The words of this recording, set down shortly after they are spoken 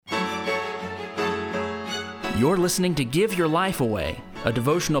You're listening to Give Your Life Away, a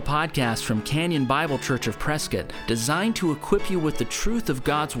devotional podcast from Canyon Bible Church of Prescott, designed to equip you with the truth of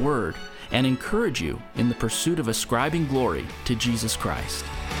God's Word and encourage you in the pursuit of ascribing glory to Jesus Christ.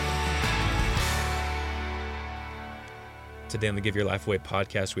 Today on the Give Your Life Away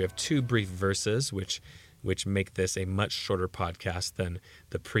podcast, we have two brief verses which make this a much shorter podcast than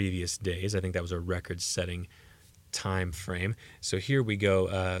the previous days. I think that was a record-setting time frame. So here we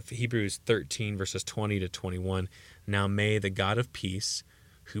go, Hebrews 13, verses 20 to 21. Now may the God of peace,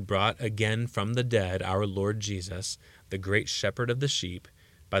 who brought again from the dead our Lord Jesus, the great shepherd of the sheep,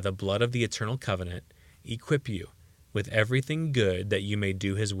 by the blood of the eternal covenant, equip you with everything good that you may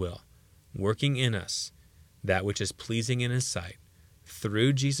do his will, working in us that which is pleasing in his sight,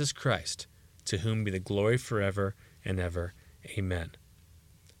 through Jesus Christ, to whom be the glory forever and ever. Amen.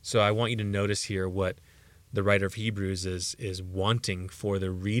 So I want you to notice here what the writer of Hebrews is wanting for the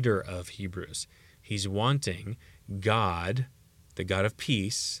reader of Hebrews. He's wanting God, the God of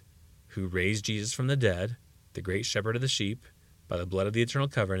peace, who raised Jesus from the dead, the great shepherd of the sheep, by the blood of the eternal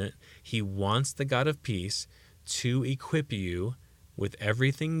covenant. He wants the God of peace to equip you with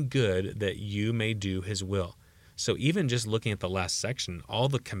everything good that you may do his will. So even just looking at the last section, all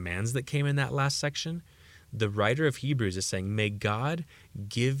the commands that came in that last section, the writer of Hebrews is saying, may God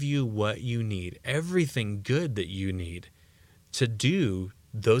give you what you need, everything good that you need to do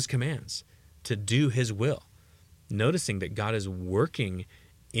those commands, to do his will. Noticing that God is working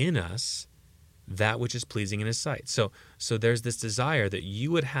in us that which is pleasing in his sight. So there's this desire that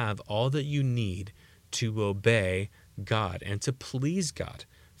you would have all that you need to obey God and to please God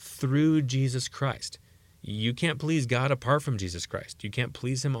through Jesus Christ. You can't please God apart from Jesus Christ. You can't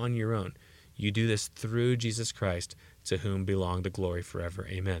please him on your own. You do this through Jesus Christ, to whom belong the glory forever.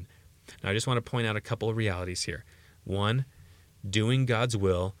 Amen. Now, I just want to point out a couple of realities here. One, doing God's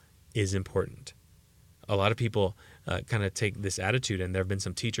will is important. A lot of people kind of take this attitude, and there have been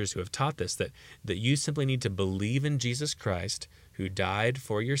some teachers who have taught this, that you simply need to believe in Jesus Christ, who died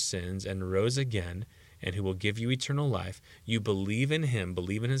for your sins and rose again, and who will give you eternal life. You believe in him,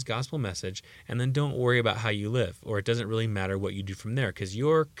 believe in his gospel message, and then don't worry about how you live, or it doesn't really matter what you do from there, because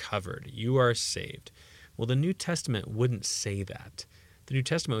you're covered, you are saved. Well, the New Testament wouldn't say that. The New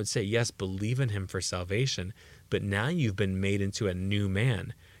Testament would say, yes, believe in him for salvation, but now you've been made into a new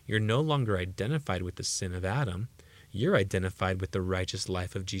man. You're no longer identified with the sin of Adam. You're identified with the righteous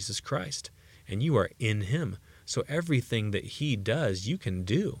life of Jesus Christ, and you are in him. So everything that he does, you can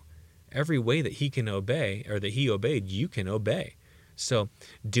do. Every way that he can obey, or that he obeyed, you can obey. So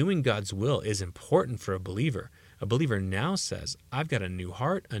doing God's will is important for a believer. A believer now says, I've got a new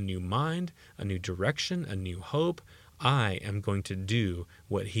heart, a new mind, a new direction, a new hope. I am going to do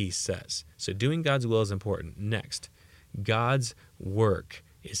what he says. So doing God's will is important. Next, God's work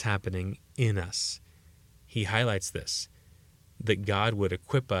is happening in us. He highlights this, that God would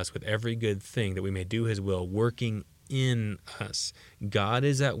equip us with every good thing that we may do his will, working in us. God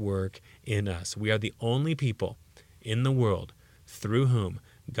is at work in us. We are the only people in the world through whom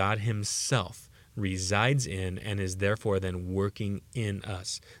God himself resides in and is therefore then working in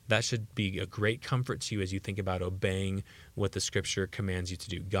us. That should be a great comfort to you as you think about obeying what the scripture commands you to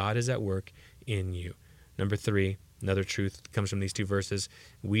do. God is at work in you. Number 3, another truth comes from these two verses.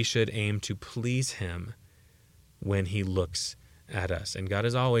 We should aim to please him when he looks at us. And God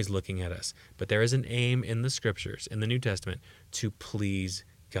is always looking at us. But there is an aim in the scriptures, in the New Testament, to please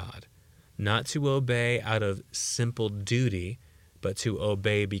God. Not to obey out of simple duty, but to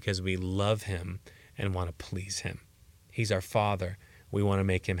obey because we love him and want to please him. He's our Father. We want to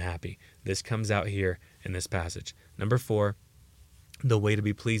make him happy. This comes out here in this passage. Number 4, the way to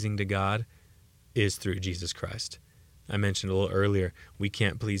be pleasing to God is through Jesus Christ. I mentioned a little earlier, we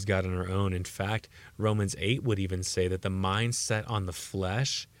can't please God on our own. In fact, Romans 8 would even say that the mind set on the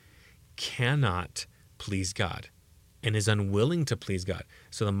flesh cannot please God and is unwilling to please God.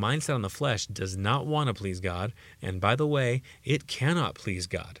 So the mind set on the flesh does not want to please God. And by the way, it cannot please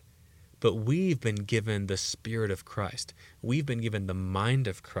God. But we've been given the Spirit of Christ. We've been given the mind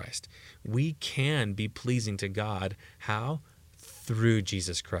of Christ. We can be pleasing to God. How? Through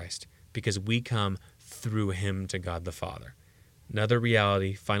Jesus Christ, because we come through him to God the Father. Another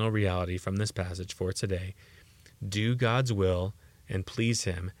reality, final reality from this passage for today, do God's will and please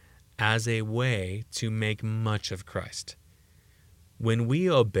him as a way to make much of Christ. When we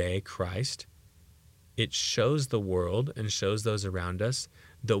obey Christ, it shows the world and shows those around us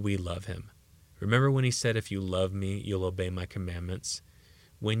that we love him. Remember when he said, if you love me, you'll obey my commandments?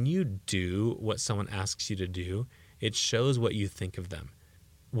 When you do what someone asks you to do, it shows what you think of them.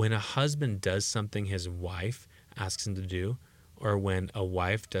 When a husband does something his wife asks him to do, or when a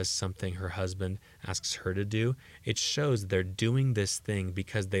wife does something her husband asks her to do, it shows they're doing this thing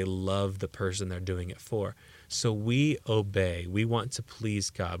because they love the person they're doing it for. So we obey. We want to please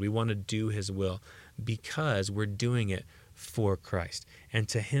God. We want to do his will because we're doing it for Christ. And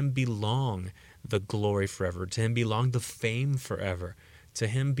to him belong the glory forever. To him belong the fame forever. To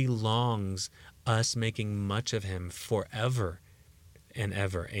him belongs us making much of him forever and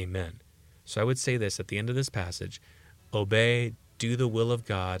ever. Amen. So I would say this at the end of this passage: obey, do the will of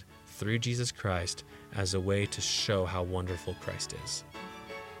God through Jesus Christ as a way to show how wonderful Christ is.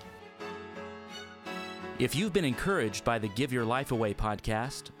 If you've been encouraged by the Give Your Life Away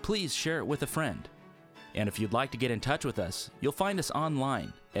podcast, please share it with a friend. And if you'd like to get in touch with us, you'll find us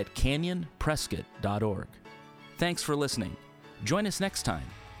online at canyonprescott.org. Thanks for listening. Join us next time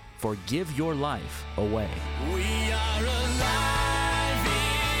for Give Your Life Away. We are alive.